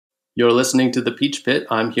You're listening to The Peach Pit.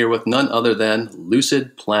 I'm here with none other than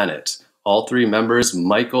Lucid Planet. All three members,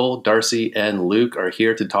 Michael, Darcy, and Luke, are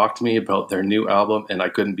here to talk to me about their new album, and I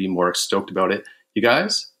couldn't be more stoked about it. You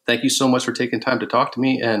guys, thank you so much for taking time to talk to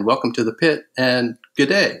me, and welcome to The Pit, and good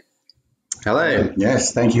day. Hello.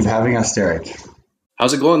 Yes, thank you for having us, Derek.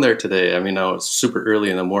 How's it going there today? I mean, now it's super early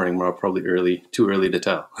in the morning. We're probably too early to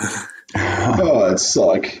tell. Oh, it's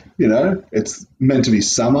like, it's meant to be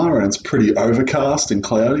summer and it's pretty overcast and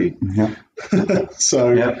cloudy. Yeah.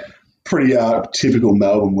 So pretty typical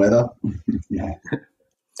Melbourne weather. Yeah.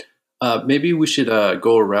 Maybe we should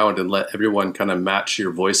go around and let everyone kind of match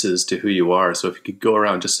your voices to who you are. So if you could go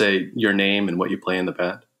around, just say your name and what you play in the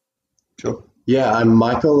band. Sure. Yeah, I'm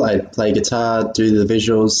Michael. I play guitar, do the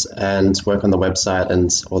visuals, and work on the website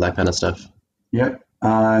and all that kind of stuff. Yep.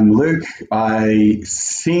 I'm Luke. I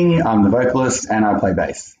sing, I'm the vocalist, and I play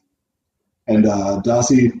bass. And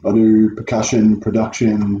Darcy, I do percussion,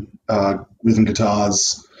 production, rhythm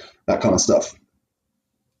guitars, that kind of stuff.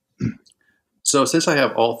 So since I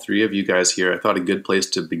have all three of you guys here, I thought a good place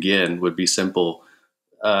to begin would be simple.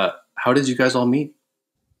 How did you guys all meet?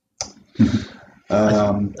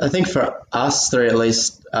 I think for us three, at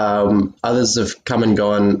least, others have come and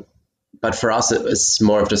gone, but for us, it's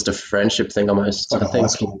more of just a friendship thing almost. Like I think. high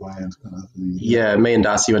school band kind of thing. Yeah, me and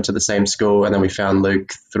Darcy went to the same school, and then we found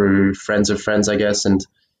Luke through friends of friends, I guess, and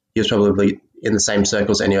he was probably in the same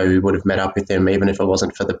circles anyway. We would have met up with him even if it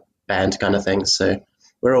wasn't for the band kind of thing. So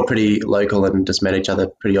we're all pretty local and just met each other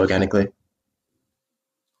pretty organically.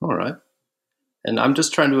 All right. And I'm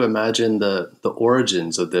just trying to imagine the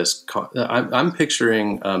origins of this. I'm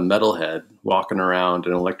picturing a metalhead walking around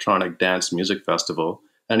an electronic dance music festival,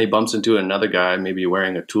 and he bumps into another guy, maybe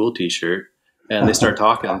wearing a Tool t-shirt, and they start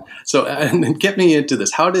talking. So, and get me into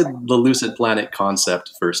this. How did the Lucid Planet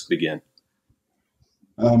concept first begin?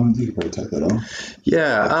 You could probably take that on.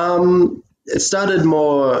 Yeah,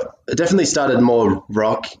 it definitely started more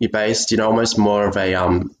rock based, almost more of a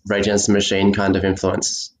Rage Against the Machine kind of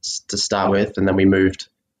influence to start with, and then we moved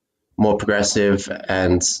more progressive,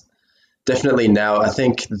 and definitely now I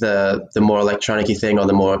think the more electronic-y thing or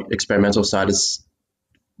the more experimental side is,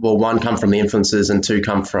 well, one, come from the influences, and two,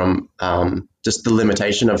 come from just the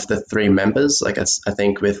limitation of the three members. Like I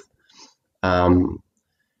think with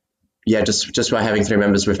just by having three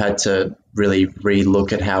members, we've had to really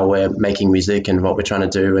re-look at how we're making music and what we're trying to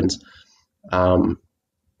do. And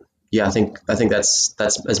I think that's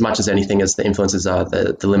as much as anything as the influences are,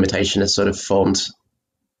 the limitation is sort of formed.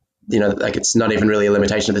 Like it's not even really a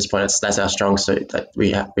limitation at this point. That's our strong suit, that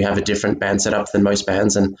we have a different band setup than most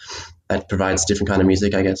bands, and that provides different kind of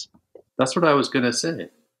music, I guess. That's what I was going to say.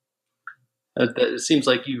 It seems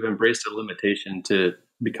like you've embraced a limitation to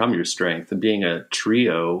become your strength. And being a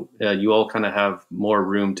trio, you all kind of have more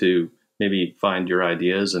room to maybe find your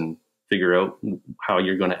ideas and figure out how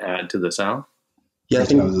you're going to add to the sound. Yeah, I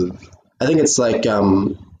think it's like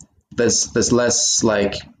there's less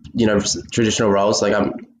like traditional roles.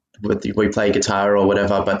 Like we play guitar or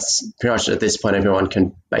whatever, but pretty much at this point everyone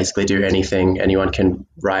can basically do anything. Anyone can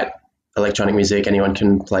write electronic music. Anyone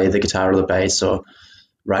can play the guitar or the bass or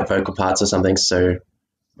write vocal parts or something. So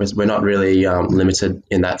we're not really limited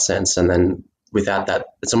in that sense. And then without that,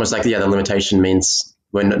 it's almost like the limitation means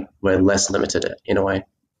we're less limited in a way.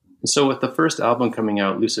 So with the first album coming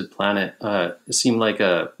out, Lucid Planet, it seemed like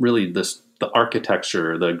the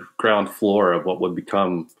architecture, the ground floor of what would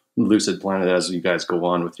become Lucid Planet as you guys go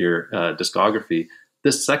on with your discography.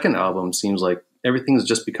 This second album seems like everything's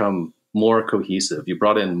just become more cohesive. You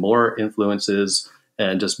brought in more influences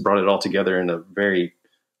and just brought it all together in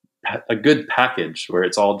a good package where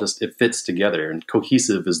it's all it fits together, and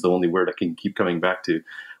cohesive is the only word I can keep coming back to.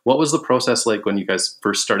 What was the process like when you guys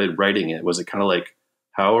first started writing it? Was it kind of like,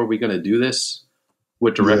 how are we going to do this?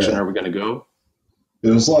 What direction are we going to go?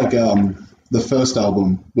 It was like the first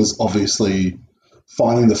album was obviously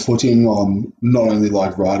finding the footing on not only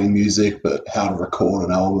like writing music, but how to record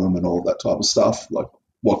an album and all that type of stuff, like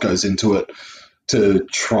what goes into it to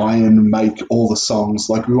try and make all the songs,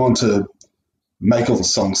 like we want to make all the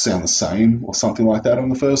songs sound the same or something like that on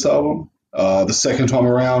the first album. The second time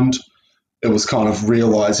around, it was kind of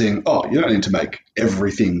realizing, you don't need to make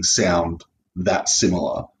everything sound that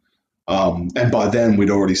similar. And by then we'd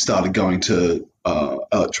already started going to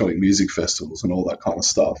electronic music festivals and all that kind of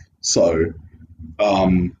stuff. So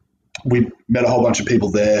we met a whole bunch of people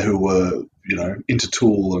there who were, into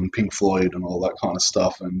Tool and Pink Floyd and all that kind of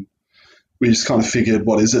stuff. And we just kind of figured,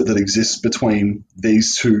 what is it that exists between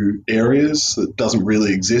these two areas that doesn't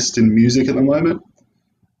really exist in music at the moment?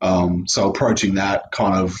 So approaching that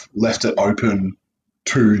kind of left it open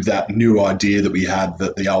to that new idea that we had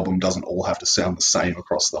that the album doesn't all have to sound the same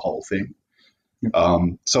across the whole thing.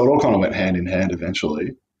 So it all kind of went hand in hand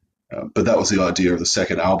eventually. But that was the idea of the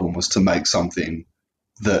second album, was to make something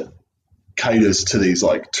that caters to these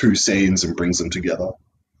like two scenes and brings them together.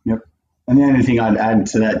 Yep. And the only thing I'd add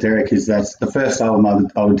to that, Derek, is that the first album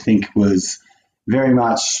I would think was very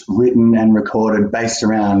much written and recorded based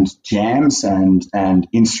around jams and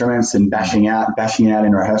instruments and bashing out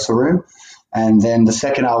in a rehearsal room. And then the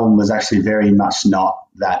second album was actually very much not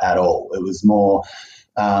that at all. It was more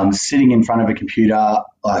sitting in front of a computer,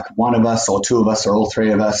 like one of us or two of us or all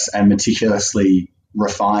three of us, and meticulously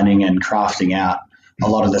refining and crafting out a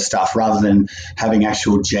lot of the stuff, rather than having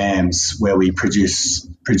actual jams where we produce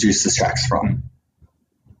the tracks from.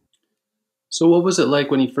 So what was it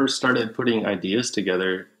like when you first started putting ideas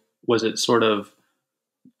together? Was it sort of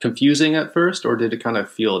confusing at first, or did it kind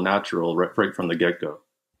of feel natural right from the get-go?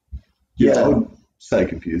 Yeah, I would say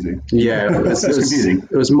confusing. Yeah, it was confusing.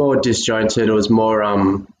 It was more disjointed. It was more,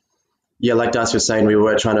 like Darcy was saying, we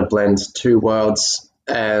were trying to blend two worlds.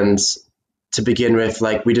 And to begin with,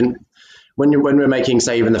 like we didn't, when we're making,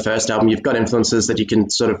 say, even the first album, you've got influences that you can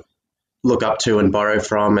sort of look up to and borrow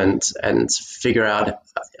from and figure out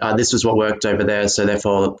this was what worked over there. So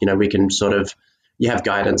therefore, we can sort of, you have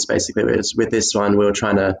guidance basically. With this one, we were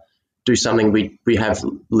trying to do something we have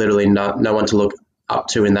literally no one to look up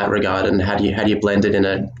to in that regard, and how do you blend it in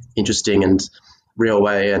an interesting and real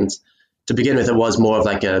way. And to begin with, it was more of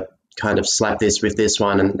like a kind of slap this with this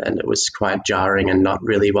one, and it was quite jarring and not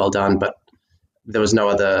really well done, but there was no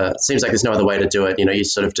other, it seems like there's no other way to do it. You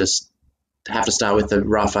sort of just have to start with a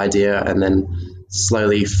rough idea and then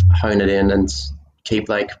slowly hone it in and keep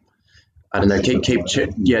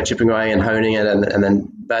chipping away and honing it, and then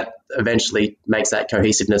that eventually makes that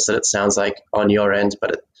cohesiveness that it sounds like on your end.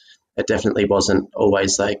 But it definitely wasn't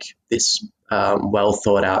always like this well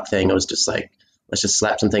thought out thing. It was just like, let's just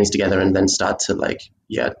slap some things together and then start to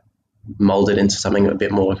mold it into something a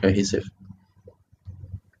bit more cohesive.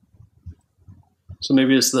 So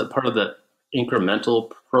maybe it's that part of the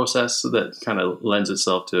incremental process that kind of lends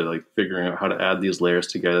itself to like figuring out how to add these layers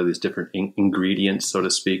together, these different ingredients, so to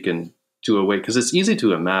speak, and to a way, because it's easy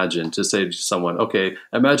to imagine, to say to someone, okay,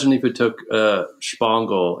 imagine if you took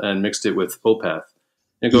Spangle and mixed it with Opeth.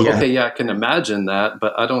 And go, okay, yeah, I can imagine that,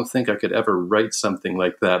 but I don't think I could ever write something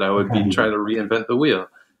like that. I would be trying to reinvent the wheel.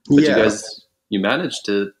 But you managed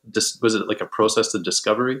to, was it like a process of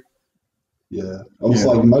discovery? Yeah, I was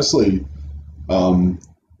mostly, I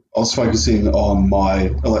was focusing on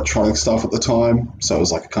my electronic stuff at the time. So it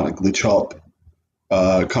was like a kind of glitch hop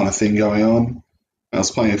kind of thing going on. I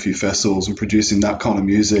was playing a few festivals and producing that kind of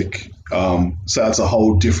music. So that's a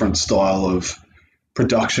whole different style of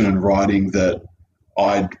production and writing that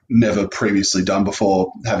I'd never previously done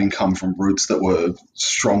before, having come from roots that were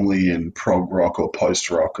strongly in prog rock or post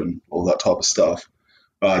rock and all that type of stuff.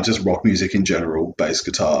 Just rock music in general, bass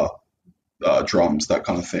guitar, drums, that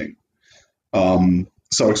kind of thing.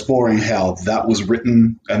 So exploring how that was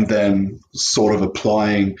written and then sort of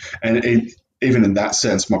applying, and even in that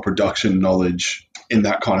sense, my production knowledge in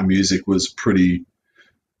that kind of music was pretty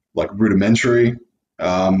rudimentary.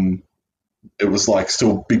 It was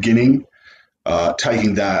still beginning.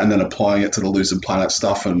 Taking that and then applying it to the Lucid Planet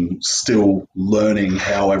stuff and still learning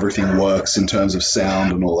how everything works in terms of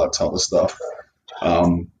sound and all that type of stuff.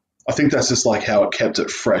 I think that's just how it kept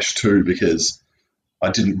it fresh too, because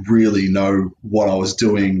I didn't really know what I was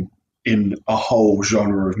doing in a whole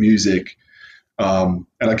genre of music. And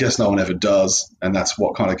I guess no one ever does, and that's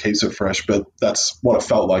what kind of keeps it fresh, but that's what it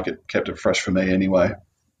felt like. It kept it fresh for me anyway.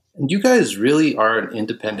 And you guys really are an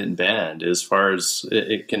independent band as far as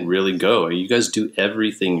it can really go. You guys do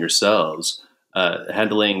everything yourselves,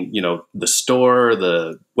 handling, the store,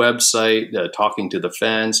 the website, talking to the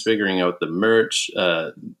fans, figuring out the merch,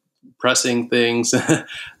 pressing things.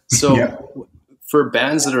 So for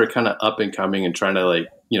bands that are kind of up and coming and trying to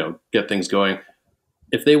get things going,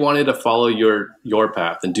 if they wanted to follow your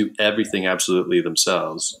path and do everything absolutely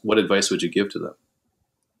themselves, what advice would you give to them?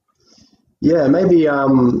 Yeah, maybe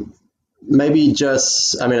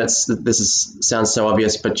just, sounds so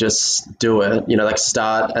obvious, but just do it,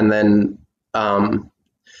 start, and then, I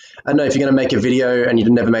don't know, if you're going to make a video and you've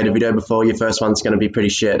never made a video before, your first one's going to be pretty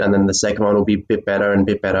shit, and then the second one will be a bit better,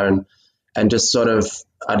 and just sort of,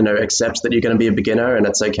 accept that you're going to be a beginner, and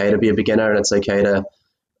it's okay to be a beginner, and it's okay to,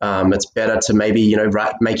 it's better to maybe,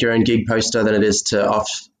 make your own gig poster than it is to off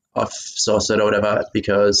source it or whatever,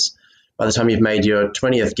 because by the time you've made your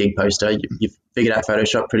 20th gig poster, you've figured out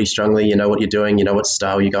Photoshop pretty strongly, you know what you're doing, you know what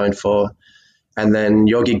style you're going for. And then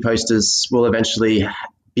your gig posters will eventually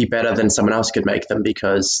be better than someone else could make them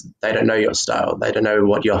because they don't know your style. They don't know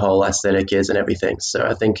what your whole aesthetic is and everything. So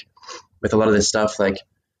I think with a lot of this stuff, like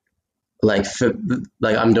I'm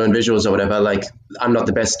doing visuals or whatever, like I'm not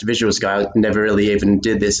the best visuals guy. I never really even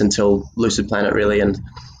did this until Lucid Planet really. And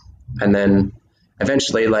then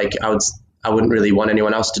eventually, like I wouldn't really want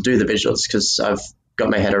anyone else to do the visuals because I've got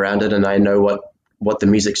my head around it and I know what the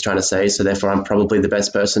music's trying to say. So therefore I'm probably the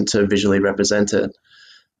best person to visually represent it.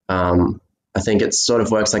 I think it sort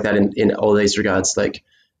of works like that in all these regards. Like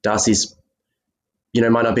Darcy's,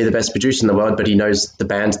 might not be the best producer in the world, but he knows the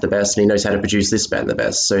band the best and he knows how to produce this band the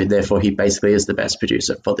best. So therefore he basically is the best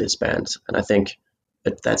producer for this band. And I think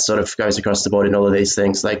that sort of goes across the board in all of these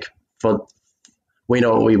things. Like we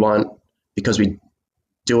know what we want because we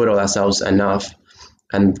do it all ourselves enough,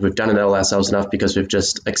 and we've done it all ourselves enough because we've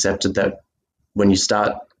just accepted that when you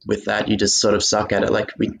start with that, you just sort of suck at it.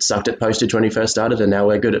 Like we sucked at postage when we first started, and now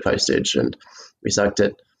we're good at postage, and we sucked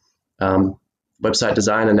at website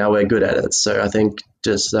design, and now we're good at it. So I think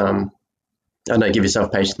just I don't know, give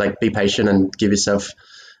yourself patience, like be patient, and give yourself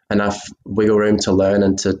enough wiggle room to learn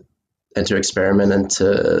and to experiment, and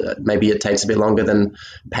to maybe it takes a bit longer than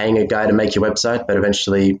paying a guy to make your website, but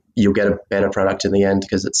eventually you'll get a better product in the end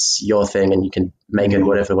because it's your thing and you can make it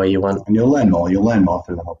whatever way you want. And you'll learn more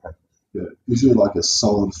through the whole process. Yeah, usually like a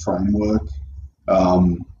solid framework,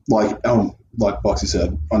 like Boxy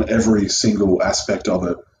said, on every single aspect of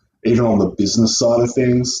it, even on the business side of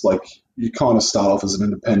things. Like you kind of start off as an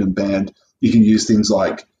independent band. You can use things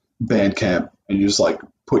like Bandcamp and you just like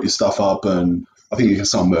put your stuff up, and I think you can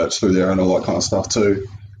sell merch through there and all that kind of stuff too.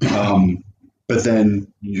 But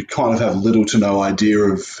then you kind of have little to no idea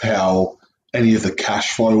of how any of the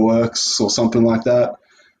cash flow works or something like that.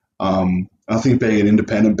 I think being an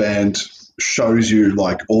independent band shows you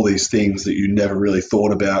like all these things that you never really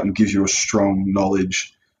thought about and gives you a strong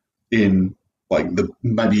knowledge in like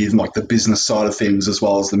maybe even like the business side of things as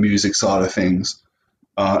well as the music side of things.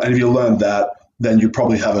 And if you learn that, then you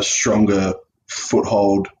probably have a stronger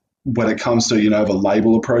foothold when it comes to, if a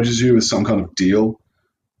label approaches you with some kind of deal.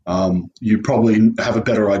 You probably have a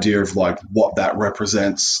better idea of like what that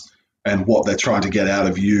represents and what they're trying to get out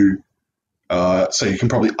of you. So you can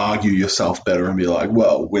probably argue yourself better and be like,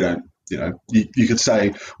 well, we don't, you could say,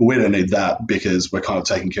 well, we don't need that because we're kind of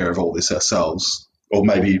taking care of all this ourselves. Or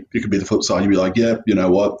maybe it could be the flip side. You'd be like, yeah, you know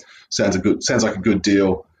what, sounds like a good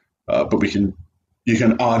deal, but you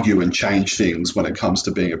can argue and change things when it comes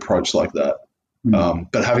to being approached like that.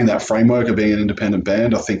 But having that framework of being an independent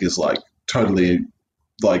band, I think is like totally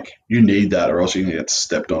like you need that, or else you're going to get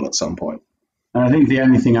stepped on at some point. And I think the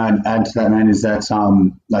only thing I'd add to that, man, is that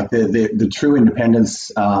like the true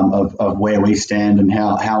independence of where we stand and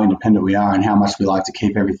how independent we are and how much we like to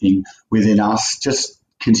keep everything within us just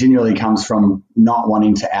continually comes from not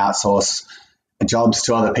wanting to outsource jobs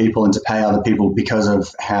to other people and to pay other people because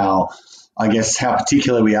of how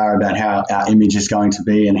particular we are about how our image is going to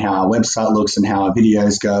be and how our website looks and how our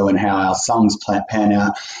videos go and how our songs pan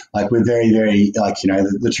out. Like we're very, very,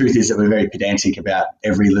 the truth is that we're very pedantic about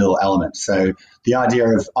every little element. So the idea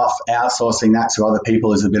of outsourcing that to other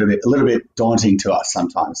people is a little bit daunting to us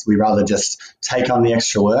sometimes. We rather just take on the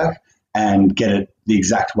extra work and get it the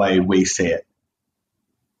exact way we see it.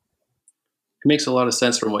 It makes a lot of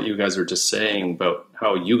sense from what you guys are just saying about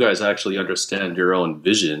how you guys actually understand your own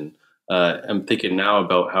vision. I'm thinking now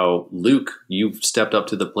about how, Luke, you've stepped up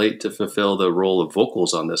to the plate to fulfill the role of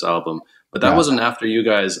vocals on this album. But that wasn't after you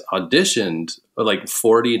guys auditioned like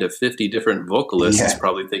 40 to 50 different vocalists,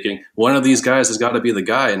 probably thinking one of these guys has got to be the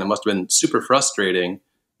guy. And it must have been super frustrating.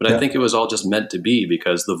 But I think it was all just meant to be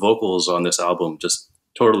because the vocals on this album just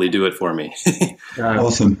totally do it for me.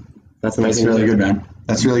 Awesome. That's amazing. That's really good, man.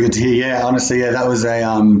 That's really good to hear. Yeah, honestly, that was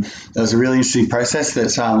a really interesting process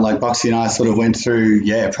that like Boxy and I sort of went through.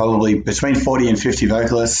 Yeah, probably between 40 and 50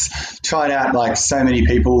 vocalists. Tried out like so many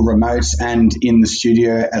people, remote and in the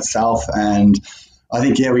studio itself, and I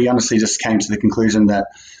think we honestly just came to the conclusion that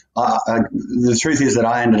the truth is that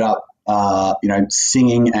I ended up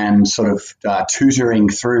singing and sort of tutoring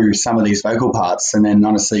through some of these vocal parts. And then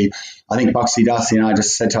honestly, I think Boxy, Darcy and I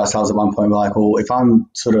just said to ourselves at one point, we're like, well, if I'm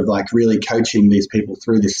sort of like really coaching these people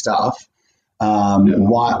through this stuff,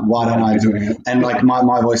 why don't I do it? And like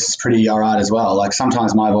my voice is pretty all right as well. Like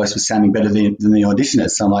sometimes my voice was sounding better than the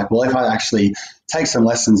auditionist. So I'm like, well, if I actually take some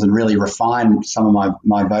lessons and really refine some of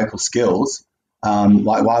my vocal skills,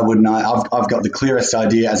 like why wouldn't I? I've got the clearest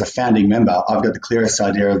idea as a founding member. I've got the clearest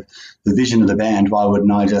idea of the vision of the band. Why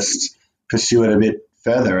wouldn't I just pursue it a bit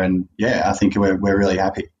further? And I think we're really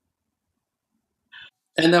happy.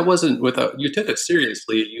 And that wasn't without, you took it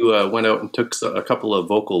seriously. You went out and took a couple of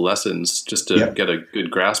vocal lessons just to get a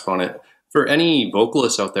good grasp on it. For any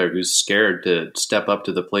vocalist out there who's scared to step up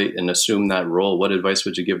to the plate and assume that role, what advice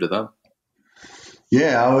would you give to them?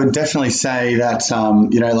 Yeah, I would definitely say that,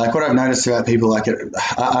 like what I've noticed about people, like I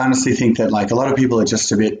honestly think that like a lot of people are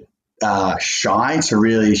just a bit shy to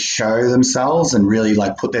really show themselves and really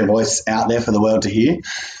like put their voice out there for the world to hear.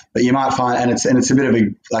 But you might find, and it's a bit of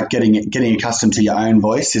a like getting accustomed to your own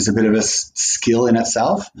voice is a bit of a skill in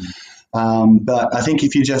itself. But I think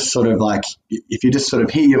if you just sort of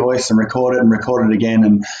hear your voice and record it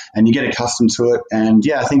again, and you get accustomed to it, and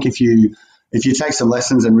yeah, I think if you take some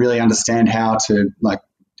lessons and really understand how to like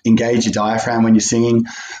engage your diaphragm when you're singing,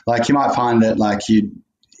 like you might find that like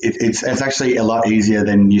it's actually a lot easier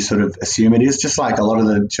than you sort of assume it is. Just like a lot of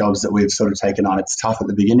the jobs that we've sort of taken on, it's tough at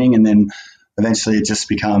the beginning, and then eventually it just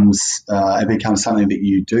becomes something that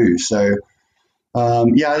you do. So I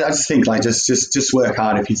just think like just work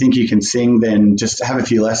hard. If you think you can sing, then just have a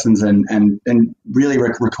few lessons and really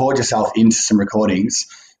record yourself into some recordings.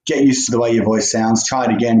 Get used to the way your voice sounds. Try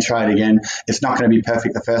it again. It's not going to be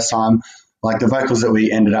perfect the first time. Like the vocals that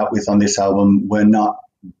we ended up with on this album were not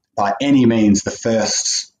by any means the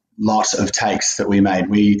first lot of takes that we made.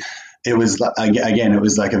 It was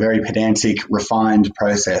like a very pedantic, refined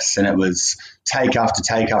process, and it was take after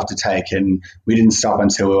take after take, and we didn't stop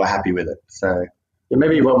until we were happy with it. So yeah,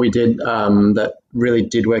 maybe what we did that really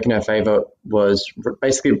did work in our favor was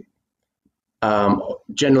basically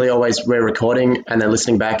generally always we're recording and then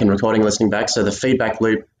listening back and recording, listening back. So the feedback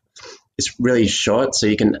loop is really short, so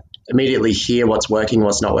you can immediately hear what's working,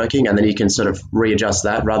 what's not working, and then you can sort of readjust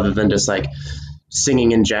that rather than just like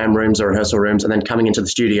singing in jam rooms or rehearsal rooms and then coming into the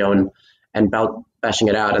studio and bashing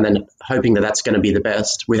it out and then hoping that that's going to be the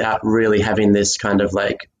best without really having this kind of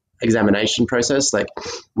like examination process. Like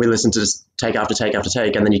we listen to just take after take after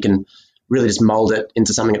take, and then you can really just mold it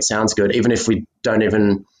into something that sounds good, even if we don't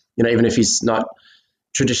even if he's not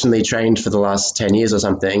traditionally trained for the last 10 years or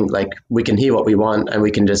something. Like we can hear what we want and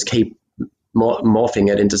we can just keep morphing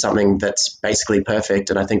it into something that's basically perfect.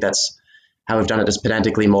 And I think that's how we've done it, just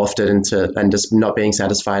pedantically morphed it into, and just not being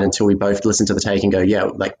satisfied until we both listen to the take and go, yeah,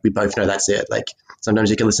 like we both know that's it. Like sometimes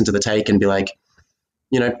you can listen to the take and be like,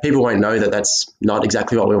 people won't know that that's not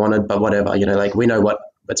exactly what we wanted, but whatever, like we know what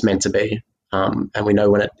it's meant to be. And we know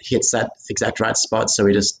when it hits that exact right spot. So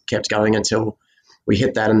we just kept going until we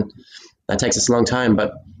hit that, and that takes us a long time,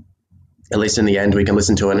 but at least in the end we can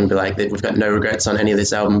listen to it and be like, we've got no regrets on any of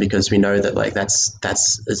this album because we know that like that's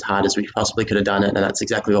as hard as we possibly could have done it, and that's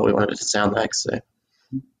exactly what we wanted it to sound like. So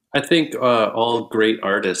I think all great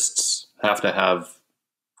artists have to have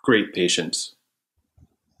great patience.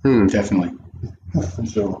 Definitely. For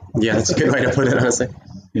sure. Yeah, that's a good way to put it, honestly.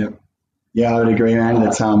 Yeah, I would agree, man.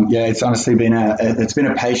 It's it's honestly been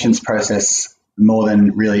a patience process more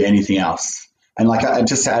than really anything else. And like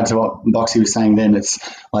just to add to what Boxy was saying, then it's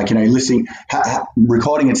like listening,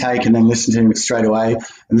 recording a take and then listening to it straight away,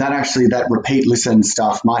 and that repeat listen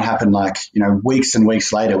stuff might happen like weeks and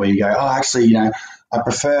weeks later, where you go, oh, actually, I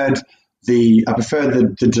preferred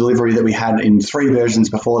the delivery that we had in 3 versions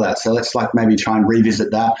before that. So let's like maybe try and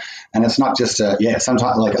revisit that. And it's not just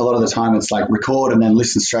sometimes like a lot of the time it's like record and then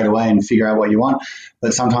listen straight away and figure out what you want.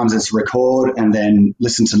 But sometimes it's record and then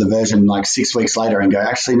listen to the version like 6 weeks later and go,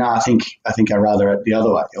 actually, no, I think I'd rather it the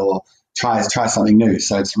other way, or try something new.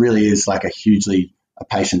 So it really is like a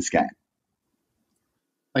patience game.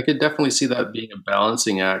 I could definitely see that being a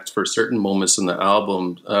balancing act for certain moments in the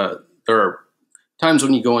album. There are times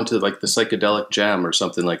when you go into like the psychedelic jam or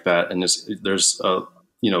something like that, and there's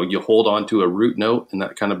you hold on to a root note and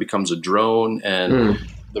that kind of becomes a drone, and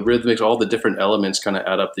the rhythmics, all the different elements kind of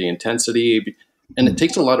add up the intensity, and it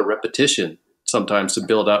takes a lot of repetition sometimes to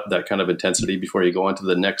build up that kind of intensity before you go on to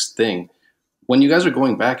the next thing. When you guys are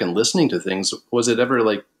going back and listening to things, was it ever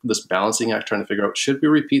like this balancing act trying to figure out, should we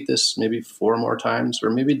repeat this maybe 4 more times, or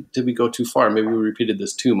maybe did we go too far? Maybe we repeated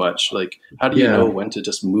this too much. Like, how do you know when to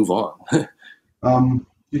just move on?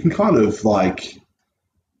 You can kind of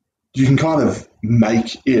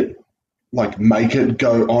make it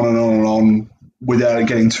go on and on and on without it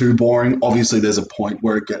getting too boring. Obviously, there's a point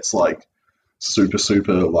where it gets like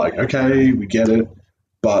super like, okay, we get it.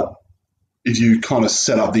 But if you kind of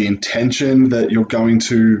set up the intention that you're going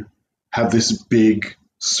to have this big,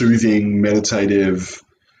 soothing, meditative,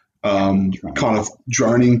 kind of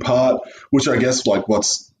droning part, which I guess like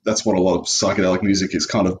that's what a lot of psychedelic music is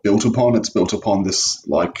kind of built upon. It's built upon this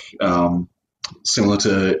like similar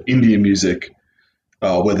to Indian music,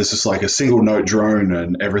 where there's just like a single note drone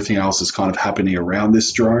and everything else is kind of happening around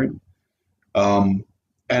this drone. And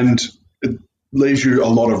it leaves you a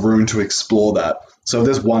lot of room to explore that. So if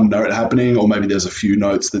there's one note happening, or maybe there's a few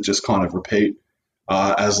notes that just kind of repeat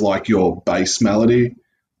as like your bass melody,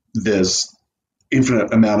 there's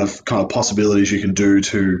infinite amount of kind of possibilities you can do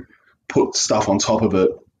to put stuff on top of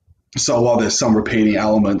it. So while there's some repeating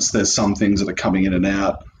elements, there's some things that are coming in and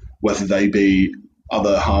out, whether they be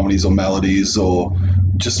other harmonies or melodies or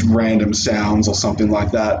just random sounds or something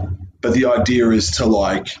like that. But the idea is to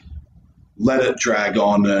like let it drag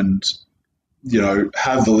on and,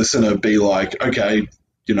 have the listener be like, okay,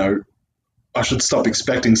 I should stop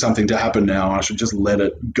expecting something to happen now. I should just let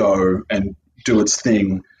it go and do its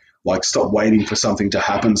thing. Like stop waiting for something to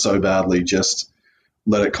happen so badly. Just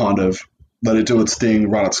let it do its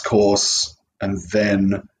thing, run its course. And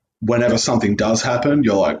then whenever something does happen,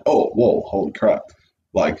 you're like, oh, whoa, holy crap.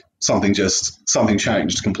 Like something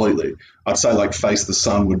changed completely. I'd say like Face the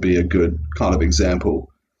Sun would be a good kind of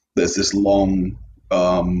example. There's this long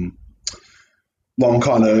kind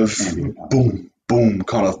of boom, boom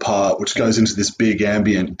kind of part, which goes into this big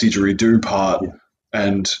ambient didgeridoo part. Yeah.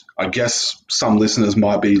 And I guess some listeners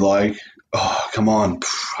might be like, oh, come on,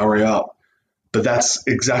 hurry up. But that's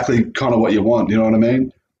exactly kind of what you want. You know what I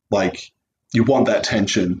mean? Like you want that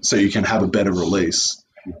tension so you can have a better release.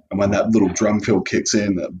 And when that little drum fill kicks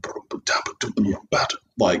in,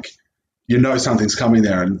 like, something's coming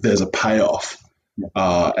there and there's a payoff.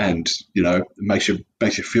 And, it makes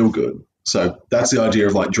you feel good. So that's the idea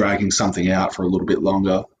of like dragging something out for a little bit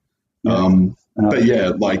longer. But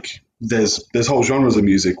yeah, like there's whole genres of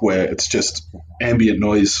music where it's just ambient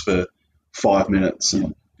noise for 5 minutes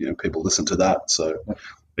and, people listen to that. So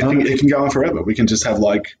it can go on forever. We can just have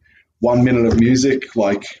like 1 minute of music,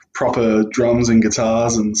 like proper drums and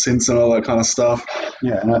guitars and synths and all that kind of stuff.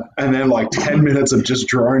 Yeah. And then like 10 minutes of just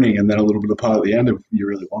droning and then a little bit of part at the end if you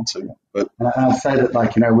really want to. But I'd say that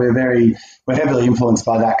like, we're heavily influenced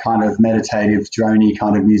by that kind of meditative, droney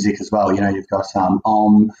kind of music as well. You've got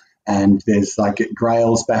and there's like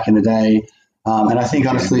Grails back in the day. And I think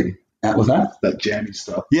honestly, was that jammy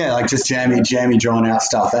stuff? Yeah, like just jammy, drawn out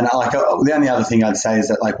stuff. And like the only other thing I'd say is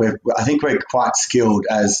that like I think we're quite skilled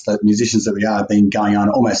as the musicians that we are, been going on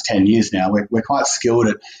almost 10 years now. We're quite skilled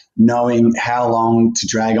at knowing how long to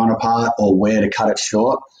drag on a part or where to cut it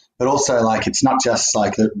short. But also like it's not just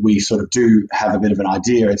like that we sort of do have a bit of an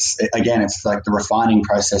idea. It's like the refining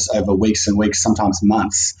process over weeks and weeks, sometimes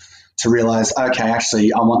months, to realize, okay,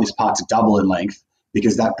 actually I want this part to double in length,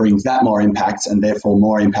 because that brings that more impact and therefore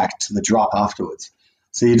more impact to the drop afterwards.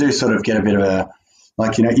 So you do sort of get a bit of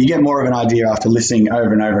you get more of an idea after listening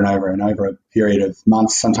over and over and over and over a period of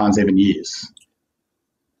months, sometimes even years.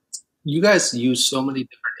 You guys use so many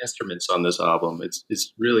different instruments on this album.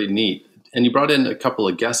 It's really neat. And you brought in a couple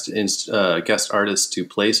of guest artists to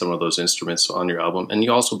play some of those instruments on your album. And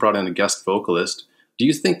you also brought in a guest vocalist. Do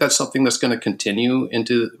you think that's something that's going to continue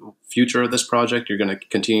into the future of this project? You're going to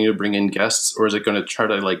continue to bring in guests, or is it going to try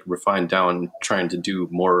to like refine down, trying to do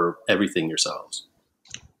more everything yourselves?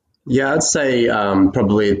 Yeah, I'd say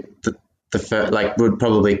probably we'd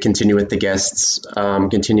probably continue with the guests,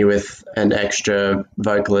 continue with an extra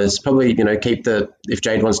vocalist. Probably if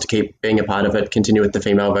Jade wants to keep being a part of it, continue with the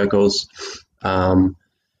female vocals.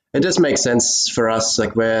 It just makes sense for us.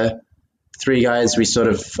 Like we're 3 guys, we sort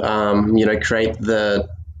of create the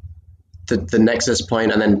nexus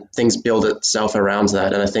point, and then things build itself around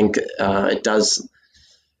that. And I think it does.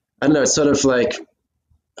 I don't know. It's sort of like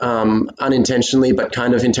unintentionally, but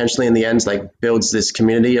kind of intentionally in the end, like builds this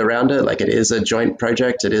community around it. Like it is a joint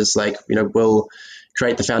project. It is like we'll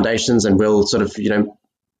create the foundations, and we'll sort of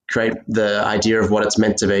create the idea of what it's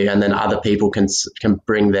meant to be, and then other people can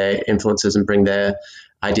bring their influences and bring their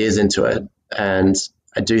ideas into it. And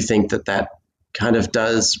I do think that kind of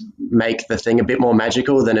does make the thing a bit more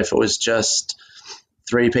magical than if it was just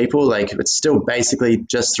 3 people. Like it's still basically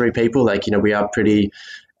just 3 people. Like, we are pretty,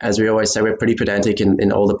 as we always say, we're pretty pedantic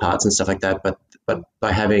in all the parts and stuff like that. But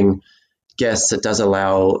by having guests, it does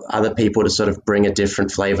allow other people to sort of bring a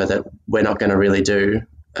different flavor that we're not going to really do.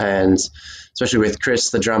 And especially with Chris,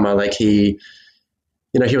 the drummer, like he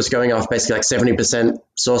was going off basically like 70%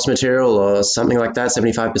 source material or something like that,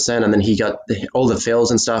 75%. And then he got all the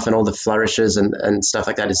fills and stuff, and all the flourishes and stuff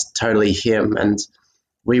like that is totally him. And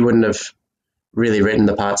we wouldn't have really written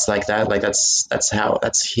the parts like that. Like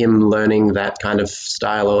that's him learning that kind of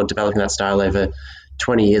style or developing that style over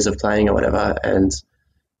 20 years of playing or whatever. And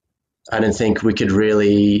I don't think we could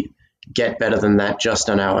really get better than that just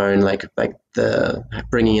on our own. Like the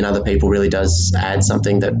bringing in other people really does add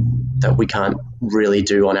something that we can't really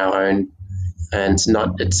do on our own. And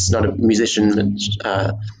it's not a musician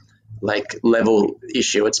like level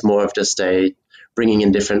issue. It's more of just a bringing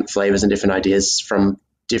in different flavors and different ideas from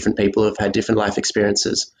different people who've had different life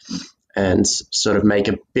experiences, and sort of make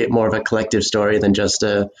a bit more of a collective story than just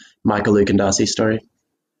a Michael, Luke and Darcy story.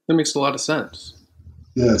 That makes a lot of sense.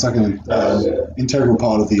 Yeah, it's like an integral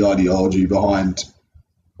part of the ideology behind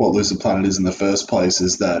what Lucid Planet is in the first place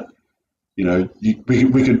is that,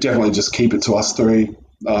 we could definitely just keep it to us three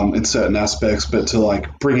in certain aspects, but to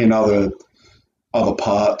like bring in other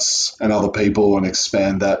parts and other people and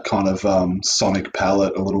expand that kind of sonic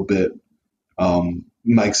palette a little bit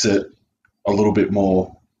makes it a little bit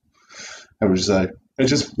more, how would you say? It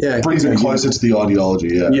just brings it closer to the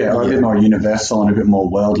ideology, or a bit more universal and a bit more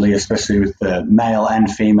worldly, especially with the male and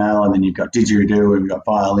female, and then you've got didgeridoo, and you've got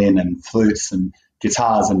violin and flutes and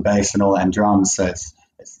guitars and bass and all that, and drums, so it's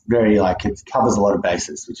very like, it covers a lot of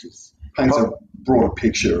bases, which is paints a broader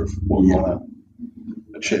picture of what we want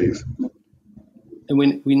to achieve. And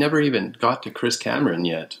we never even got to Chris Cameron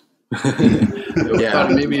yet. I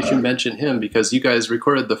thought maybe you should mention him, because you guys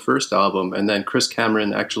recorded the first album and then Chris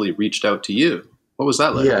Cameron actually reached out to you. What was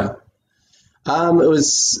that like? It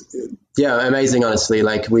was amazing, honestly.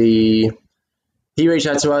 Like he reached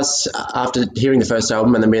out to us after hearing the first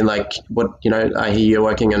album and then being like, I hear you're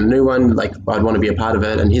working on a new one, like I'd want to be a part of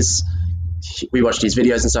it. And we watched his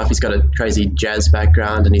videos and stuff. He's got a crazy jazz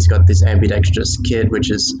background and he's got this ambidextrous kit,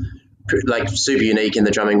 which is like super unique in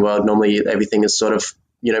the drumming world. Normally everything is sort of,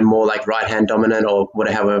 more like right hand dominant or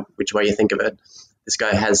whatever, which way you think of it. This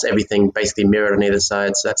guy has everything basically mirrored on either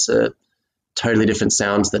side. So that's a totally different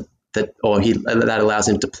sounds that allows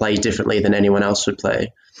him to play differently than anyone else would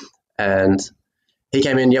play. And he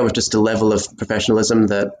came in, with just a level of professionalism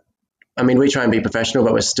that, we try and be professional,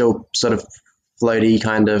 but we're still sort of floaty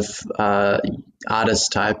kind of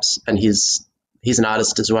artist types. And he's an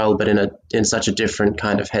artist as well, but in such a different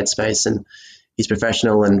kind of headspace. And he's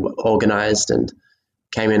professional and organized, and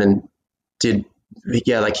came in and did,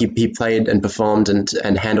 he played and performed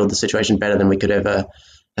and handled the situation better than we could ever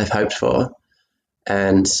have hoped for,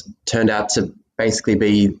 and turned out to basically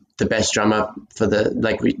be the best drummer for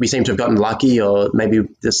we seem to have gotten lucky, or maybe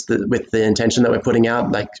with the intention that we're putting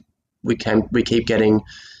out, we keep getting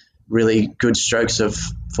really good strokes of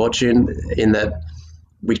fortune in that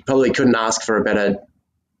we probably couldn't ask for a better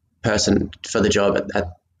person for the job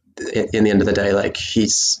in the end of the day. Like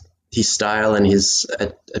his style and his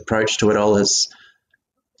approach to it all has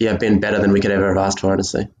been better than we could ever have asked for,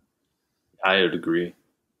 honestly. I would agree.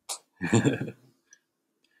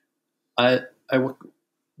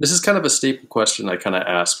 This is kind of a staple question I kind of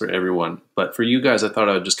ask for everyone, but for you guys, I thought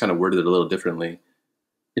I would just kind of word it a little differently.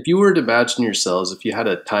 If you were to imagine yourselves, if you had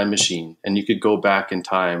a time machine and you could go back in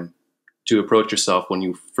time to approach yourself when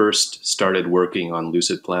you first started working on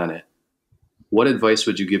Lucid Planet, what advice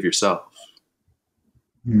would you give yourself?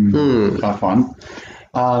 Tough one.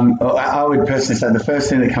 I would personally say the first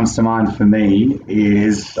thing that comes to mind for me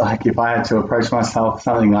is, like, if I had to approach myself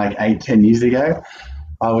something like 8-10 years ago,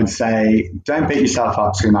 I would say don't beat yourself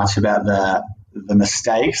up too much about the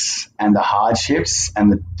mistakes and the hardships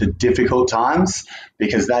and the difficult times,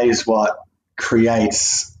 because that is what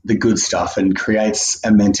creates the good stuff and creates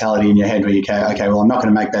a mentality in your head where you go, okay, well, I'm not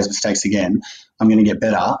going to make those mistakes again. I'm going to get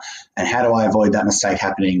better. And how do I avoid that mistake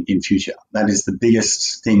happening in future? That is the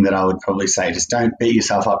biggest thing that I would probably say. Just don't beat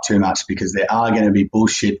yourself up too much, because there are going to be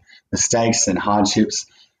bullshit mistakes and hardships,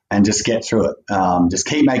 and just get through it. Just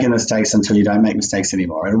keep making mistakes until you don't make mistakes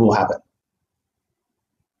anymore. It will happen.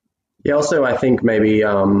 Yeah, also, I think maybe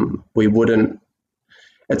we wouldn't.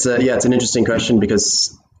 It's an interesting question,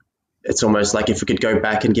 because it's almost like if we could go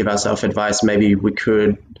back and give ourselves advice, maybe we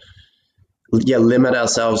could limit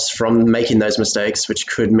ourselves from making those mistakes, which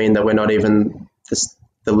could mean that we're not even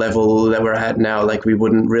the level that we're at now. Like, we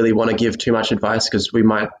wouldn't really want to give too much advice, because we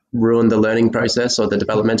might ruin the learning process or the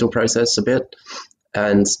developmental process a bit.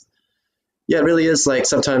 And it really is like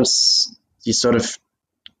sometimes you sort of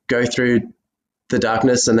go through the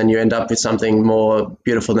darkness and then you end up with something more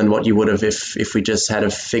beautiful than what you would have if we just had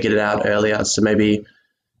have figured it out earlier. So maybe,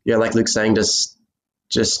 like Luke's saying, just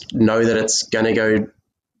know that it's going to go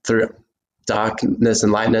through darkness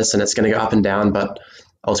and lightness, and it's going to go up and down. But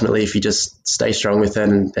ultimately, if you just stay strong with it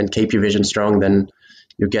and keep your vision strong, then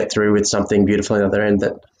you'll get through with something beautiful on the other end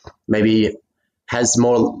that maybe has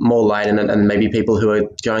more light in it, and maybe people who are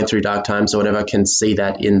going through dark times or whatever can see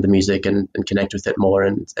that in the music and connect with it more,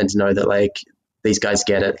 and to know that, like, these guys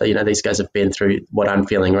get it. These guys have been through what I'm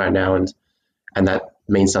feeling right now, and that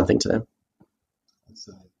means something to them.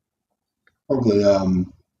 Probably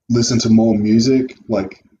listen to more music,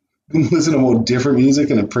 like listen to more different music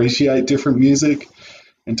and appreciate different music,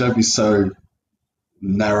 and don't be so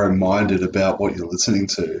narrow-minded about what you're listening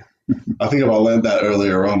to. I think if I learned that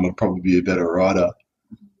earlier on, I'd probably be a better writer.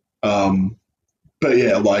 But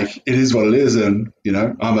yeah, like, it is what it is, and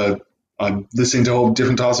I'm listening to all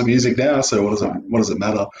different types of music now, so what does it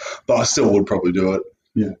matter? But I still would probably do it.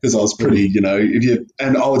 Yeah. Because I was pretty,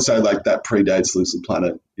 and I would say like that predates Lucid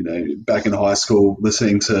Planet. Back in high school,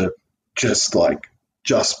 listening to just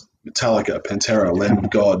Metallica, Pantera, Lamb of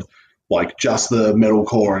God, like just the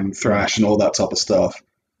metalcore and thrash and all that type of stuff.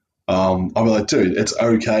 I'll be like, dude, it's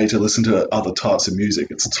okay to listen to other types of music.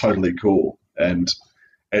 It's totally cool, and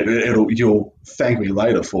you'll thank me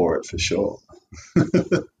later for it for sure.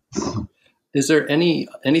 Is there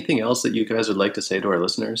anything else that you guys would like to say to our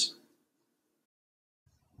listeners?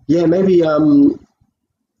 Yeah, maybe.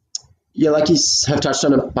 Like you have touched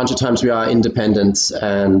on a bunch of times, we are independent,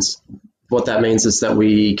 and what that means is that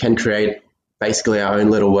we can create basically our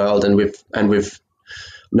own little world, and we've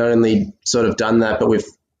not only sort of done that, but we've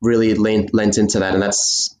really lent into that, and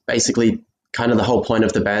that's basically kind of the whole point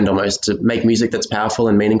of the band, almost, to make music that's powerful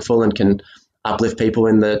and meaningful and can uplift people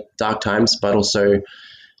in the dark times, but also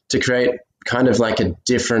to create kind of like a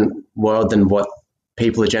different world than what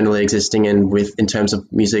people are generally existing in terms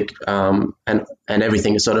of music, and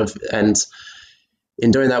everything sort of. And in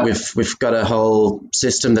doing that, we've got a whole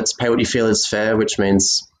system that's pay what you feel is fair, which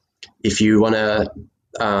means if you want to,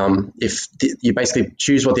 you basically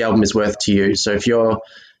choose what the album is worth to you. So if you're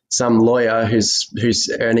some lawyer who's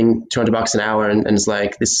earning $200 an hour and is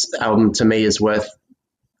like, this album to me is worth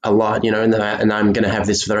a lot, and I'm going to have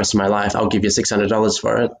this for the rest of my life, I'll give you $600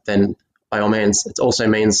 for it, then by all means. It also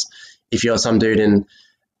means if you're some dude in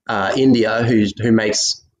India who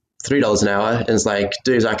makes $3 an hour and is like,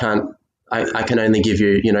 dude, I can only give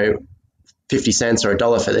you, 50 cents or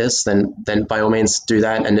 $1 for this, then by all means do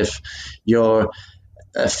that. And if you're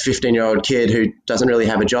a 15-year-old kid who doesn't really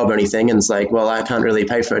have a job or anything and it's like, well, I can't really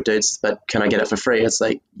pay for it, dudes, but can I get it for free? It's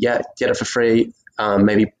like, yeah, get it for free.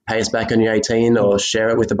 Maybe pay us back when you're 18 or share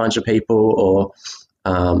it with a bunch of people, or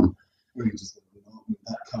that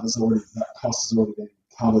cost has already been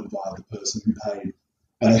covered by the person who paid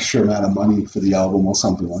an extra amount of money for the album or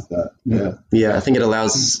something like that. Yeah, I think it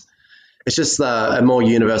allows, it's just a more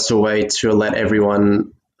universal way to let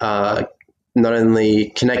everyone not only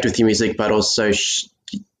connect with your music, but also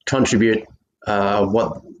contribute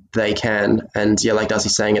what they can. And yeah, like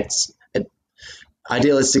Darcy's saying,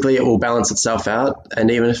 idealistically it will balance itself out,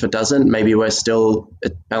 and even if it doesn't, maybe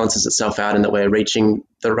it balances itself out in that we're reaching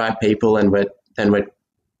the right people and we're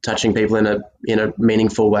touching people in a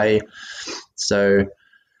meaningful way. So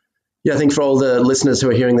yeah, I think for all the listeners who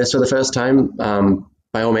are hearing this for the first time,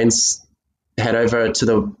 by all means head over to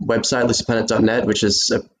the website lucidplanet.net, which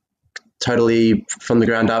is a totally from the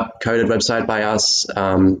ground up coded website by us.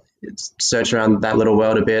 Search around that little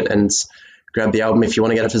world a bit and grab the album. If you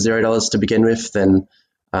want to get it for $0 to begin with, then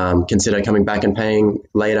consider coming back and paying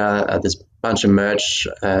later. There's a bunch of merch,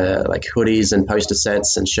 like hoodies and poster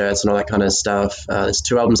sets and shirts and all that kind of stuff. There's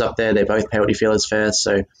 2 albums up there. They both pay what you feel is fair,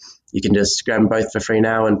 so you can just grab them both for free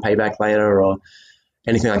now and pay back later or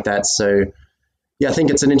anything like that. So yeah, I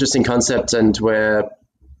think it's an interesting concept, and we're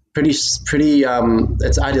pretty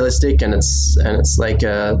it's idealistic, and it's like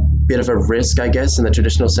a bit of a risk, I guess, in the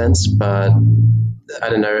traditional sense, but I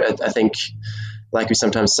don't know. I think, like we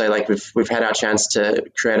sometimes say, like we've had our chance to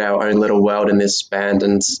create our own little world in this band,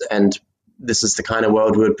 and this is the kind of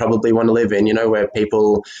world we would probably want to live in, where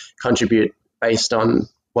people contribute based on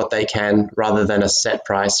what they can rather than a set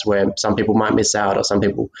price, where some people might miss out, or for some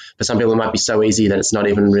people it might be so easy that it's not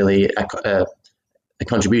even really a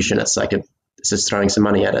contribution. It's like it's just throwing some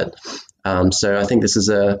money at it. So I think this is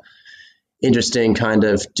a interesting kind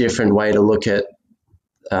of different way to look at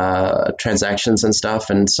transactions and stuff,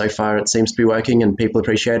 and so far it seems to be working and people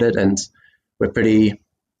appreciate it, and we're pretty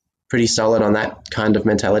solid on that kind of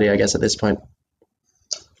mentality, I guess, at this point.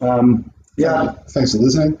 Yeah. Thanks for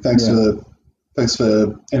listening. Thanks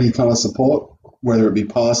for any kind of support, whether it be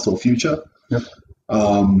past or future. Yep.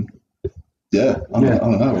 I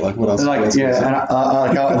don't know. Like, what else? The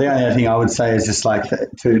only other thing I would say is just like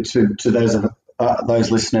to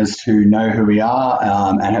those listeners who know who we are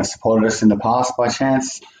and have supported us in the past by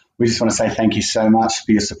chance, we just want to say thank you so much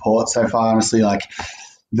for your support so far. Honestly, like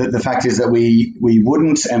the fact is that we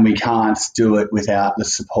wouldn't and we can't do it without the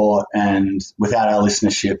support and without our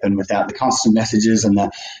listenership and without the constant messages and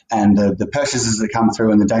the purchases that come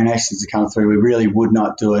through and the donations that come through. We really would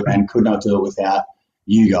not do it and could not do it without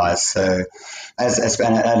you guys. So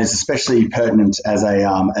and that is especially pertinent as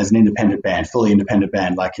an independent band, fully independent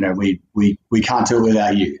band. Like, we can't do it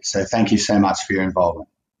without you. So thank you so much for your involvement.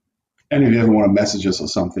 And if you ever want to message us or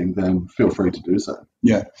something, then feel free to do so.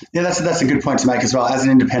 Yeah, that's a good point to make as well. As an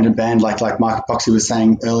independent band, like Mike Boxey was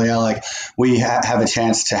saying earlier, like we have a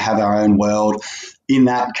chance to have our own world. In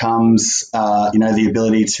that comes, the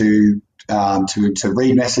ability to to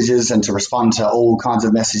read messages and to respond to all kinds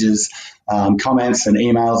of messages, comments and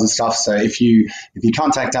emails and stuff. So if you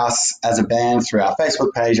contact us as a band through our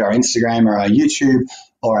Facebook page, our Instagram, or our YouTube,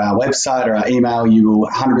 or our website, or our email, you will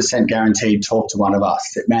 100% guaranteed talk to one of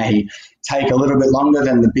us. It may take a little bit longer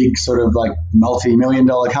than the big sort of like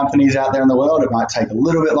multi-million-dollar companies out there in the world. It might take a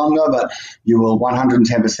little bit longer, but you will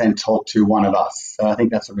 110% talk to one of us. So I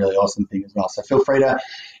think that's a really awesome thing as well. So feel free to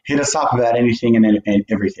hit us up about anything and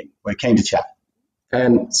everything. We're keen to chat.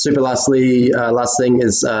 And super last thing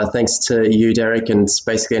is thanks to you, Derek, and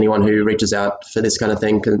basically anyone who reaches out for this kind of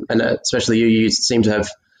thing, and especially you seem to have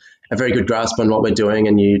a very good grasp on what we're doing,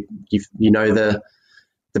 and you know the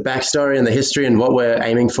backstory and the history and what we're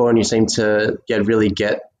aiming for, and you seem to really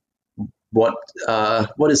get what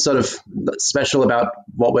is sort of special about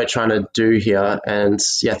what we're trying to do here. And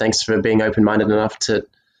yeah, thanks for being open-minded enough to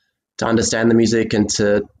understand the music and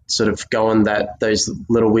to sort of go on those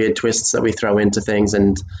little weird twists that we throw into things,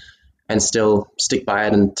 and still stick by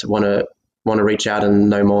it, and to want to reach out and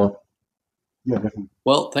know more. Yeah, definitely.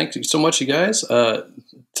 Well, thank you so much, you guys.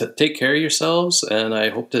 Take care of yourselves, and I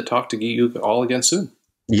hope to talk to you all again soon.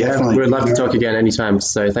 Yeah, Definitely. we'd love to talk again anytime.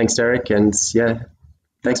 So thanks, Derek, and yeah,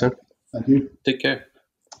 thanks, man. Thank you. Take care.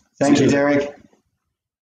 Thank you, Derek.